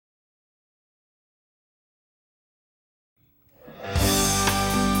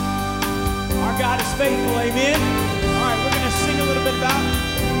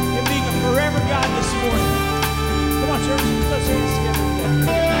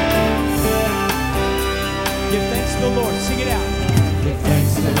Give thanks to the Lord. Sing it out. Give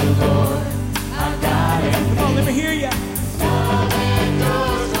thanks to the Lord. Our God. Come on, let me hear you. Love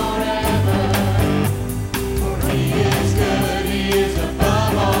endures forever. For He is good. He is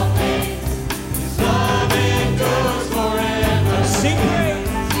above all things. His love endures forever. Sing praise.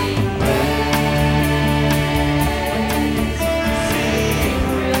 Sing praise. Sing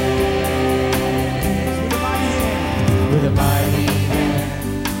praise. With a mighty hand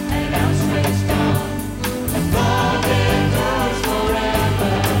and an outstretched arm. Love endures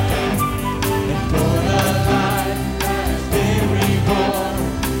forever, and for the life that has been reborn,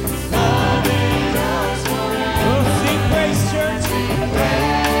 love endures forever. Oh, sing praise, church. Sing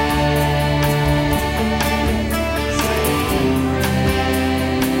praise. Sing praise.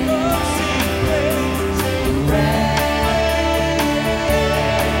 Oh, sing praise. Sing praise.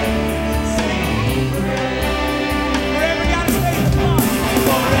 Sing praise. Forever God is faithful.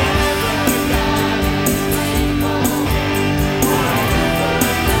 Forever.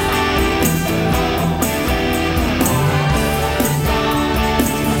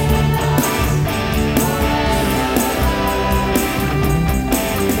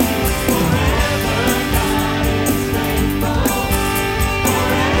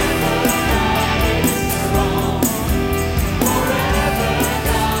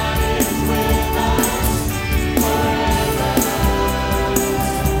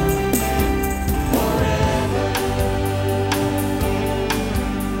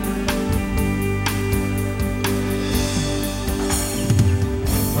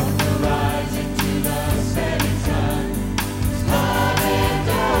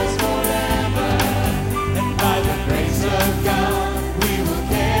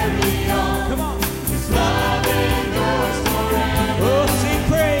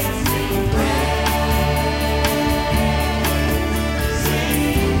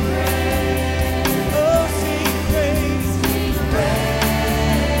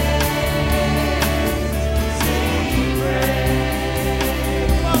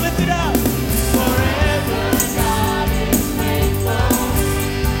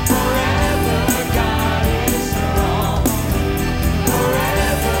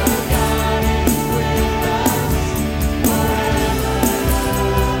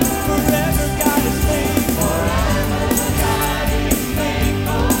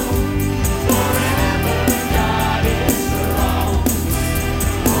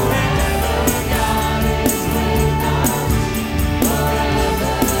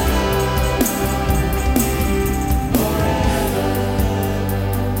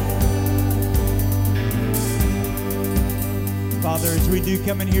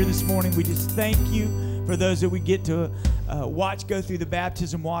 Come in here this morning. We just thank you for those that we get to watch go through the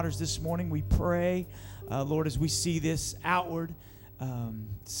baptism waters this morning. We pray, Lord, as we see this outward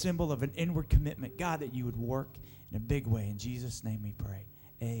symbol of an inward commitment, God, that you would work in a big way. In Jesus' name we pray.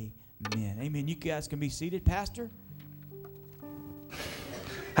 Amen. Amen. You guys can be seated. Pastor?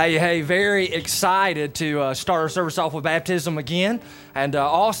 Hey, very excited to start our service off with baptism again. And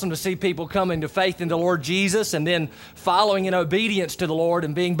awesome to see people coming to faith in the Lord Jesus and then following in obedience to the Lord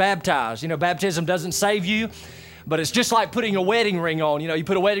and being baptized. You know, baptism doesn't save you, but it's just like putting a wedding ring on. You know, you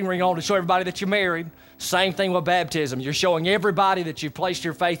put a wedding ring on to show everybody that you're married. Same thing with baptism. You're showing everybody that you've placed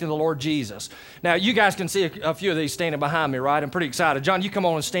your faith in the Lord Jesus. Now, you guys can see a few of these standing behind me, right? I'm pretty excited. John, you come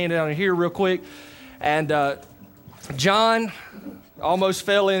on and stand down here real quick. And John almost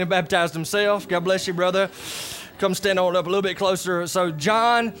fell in and baptized himself. God bless you, brother. Come stand on up a little bit closer. So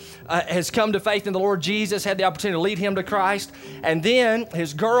John has come to faith in the Lord Jesus, had the opportunity to lead him to Christ. And then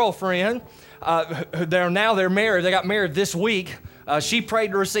his girlfriend, they're married. They got married this week. She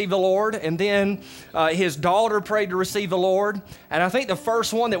prayed to receive the Lord, and then his daughter prayed to receive the Lord. And I think the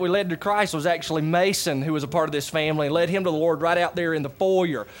first one that we led to Christ was actually Mason, who was a part of this family, and led him to the Lord right out there in the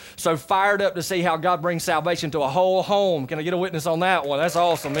foyer. So fired up to see how God brings salvation to a whole home. Can I get a witness on that one? That's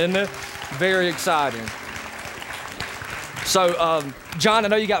awesome, isn't it? Very exciting. So, John, I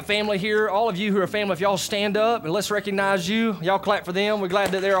know you got family here. All of you who are family, if y'all stand up and let's recognize you. Y'all clap for them. We're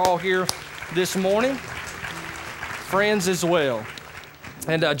glad that they're all here this morning. Friends as well.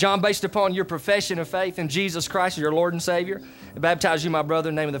 And John, based upon your profession of faith in Jesus Christ as your Lord and Savior, I baptize you, my brother,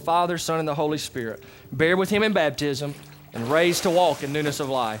 in the name of the Father, Son, and the Holy Spirit. Bear with him in baptism and raised to walk in newness of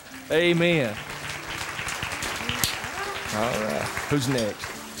life. Amen. All right. Who's next?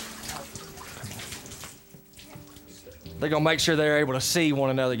 They're going to make sure they're able to see one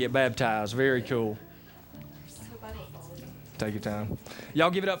another get baptized. Very cool. Take your time.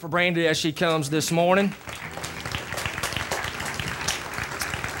 Y'all give it up for Brandy as she comes this morning.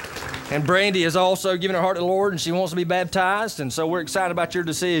 And Brandy has also given her heart to the Lord, and she wants to be baptized, and so we're excited about your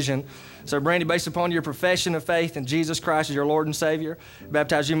decision. So, Brandy, based upon your profession of faith in Jesus Christ as your Lord and Savior,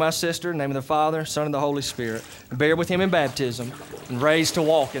 baptize you, my sister, in the name of the Father, Son, and the Holy Spirit. And bear with him in baptism and raised to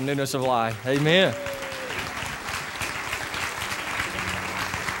walk in newness of life. Amen.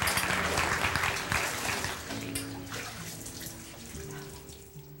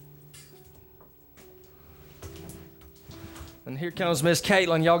 And here comes Miss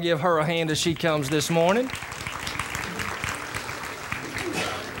Caitlin. Y'all give her a hand as she comes this morning.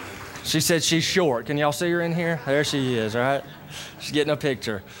 She said she's short. Can y'all see her in here? There she is, all right? She's getting a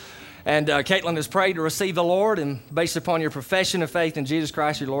picture. And Caitlin has prayed to receive the Lord, and based upon your profession of faith in Jesus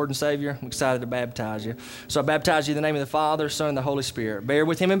Christ, your Lord and Savior, I'm excited to baptize you. So I baptize you in the name of the Father, Son, and the Holy Spirit. Bear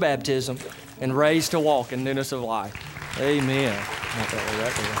with him in baptism and raised to walk in newness of life. Amen.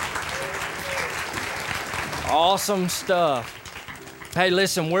 Awesome stuff. Hey,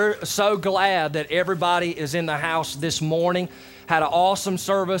 listen, we're so glad that everybody is in the house this morning. Had an awesome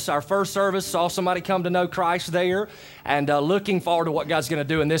service, our first service, saw somebody come to know Christ there, and looking forward to what God's going to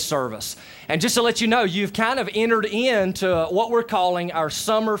do in this service. And just to let you know, you've kind of entered into what we're calling our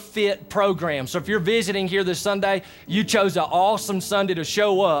Summer Fit program. So if you're visiting here this Sunday, you chose an awesome Sunday to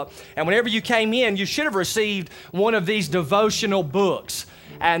show up. And whenever you came in, you should have received one of these devotional books.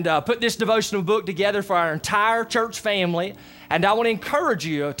 And put this devotional book together for our entire church family. And I want to encourage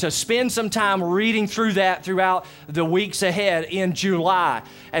you to spend some time reading through that throughout the weeks ahead in July.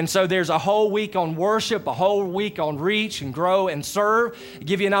 And so there's a whole week on worship, a whole week on reach and grow and serve.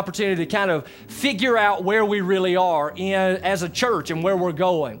 Give you an opportunity to kind of figure out where we really are as a church and where we're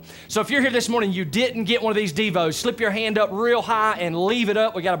going. So if you're here this morning, you didn't get one of these devos, slip your hand up real high and leave it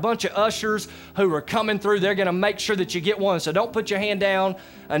up. We got a bunch of ushers who are coming through. They're going to make sure that you get one. So don't put your hand down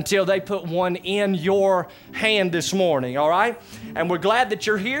until they put one in your hand this morning, all right? And we're glad that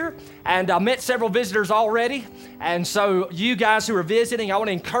you're here. And I met several visitors already. And so you guys who are visiting, I want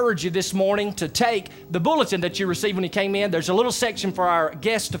to encourage you this morning to take the bulletin that you received when you came in. There's a little section for our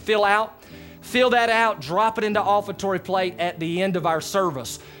guests to fill out. Fill that out, drop it into offertory plate at the end of our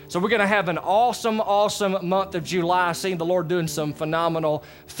service. So we're going to have an awesome, awesome month of July, seeing the Lord doing some phenomenal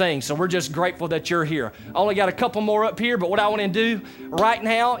things. So we're just grateful that you're here. Only got a couple more up here, but what I want to do right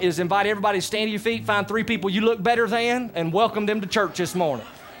now is invite everybody to stand to your feet, find 3 people you look better than, and welcome them to church this morning.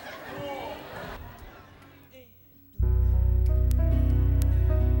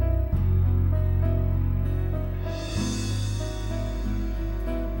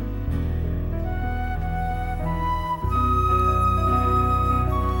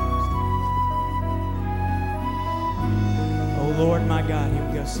 Lord my God, here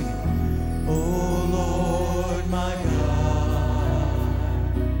we go, sing it. Oh Lord my God,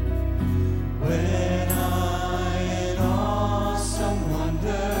 when I in awesome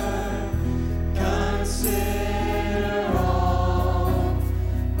wonder consider all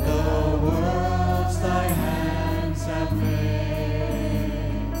the worlds thy hands have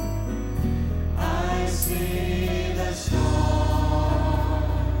made, I see the stars,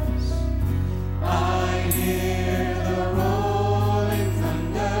 I hear the roar.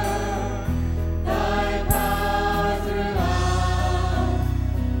 Thy power through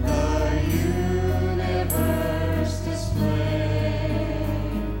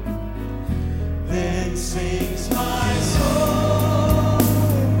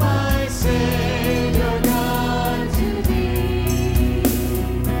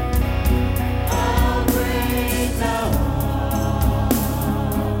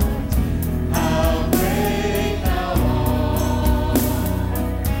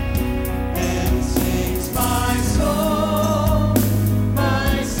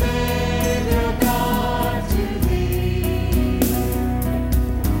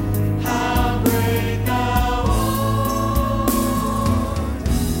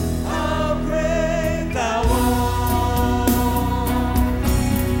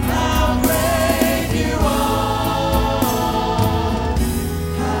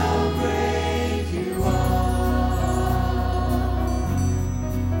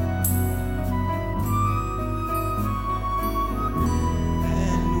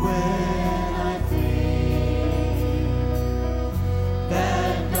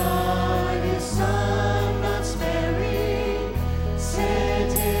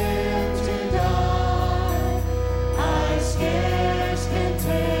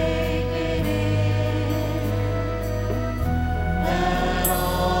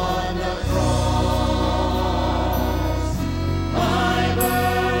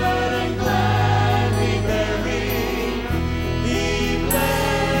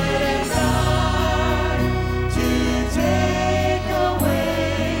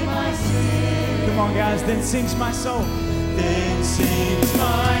sings my soul. Then sings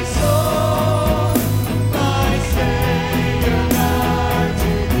my soul, my Savior God,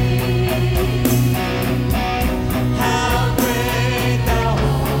 to thee. How great thou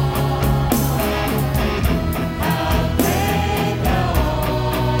art, how great thou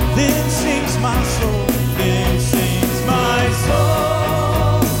art. Then sings my soul, then sings my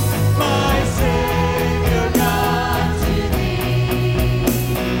soul, my Savior God, to thee.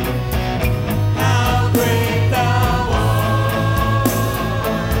 How great thou art,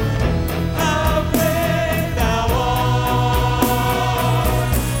 how great thou art,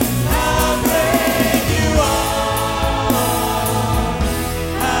 how great you are,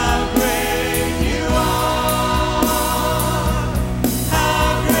 how great you are, how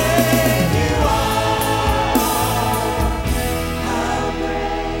great you are, how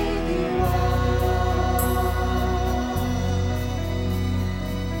great you are.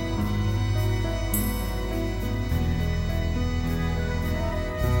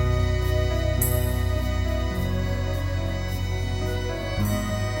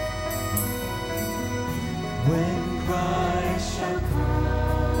 When Christ shall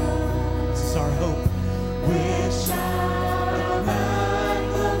come, this is our hope, with shout of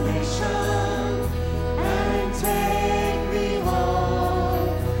acclamation, and take me home,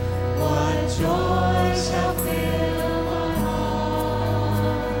 what joy shall fill my heart.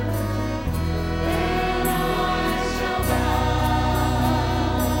 Then I shall bow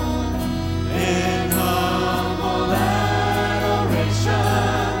in humble adoration,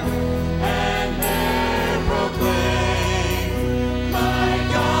 and there proclaim, my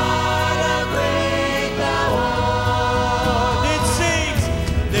God, how great thou art.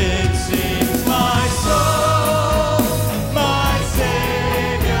 Then sings my soul, my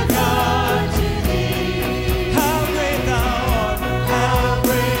Savior God, to thee. How great thou art, how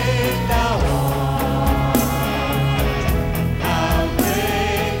great thou art, how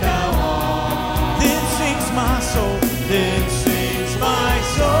great thou art. Then sings my soul, then sings my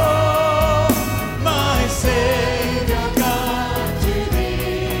soul, my Savior God, to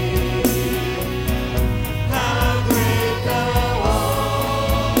thee. How great thou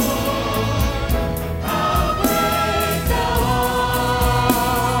art, how great thou art,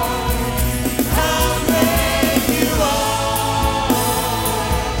 how great you are,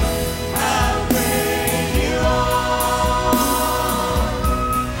 how great you are,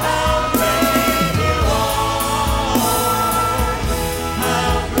 how great you are, how great you are,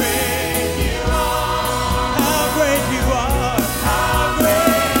 how great you are, how great you are,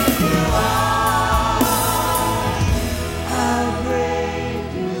 how great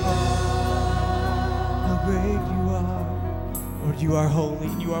you are, how great you are. Lord, you are holy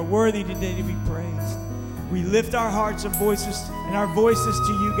and you are worthy today to be praised. We lift our hearts and voices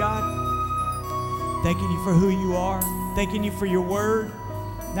to you, God. Thanking you for who you are. Thanking you for your word.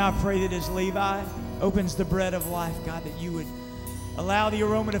 Now I pray that as Levi opens the bread of life, God, that you would allow the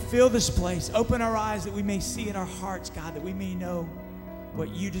aroma to fill this place. Open our eyes that we may see in our hearts, God, that we may know what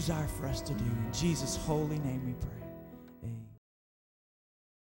you desire for us to do. In Jesus' holy name we pray.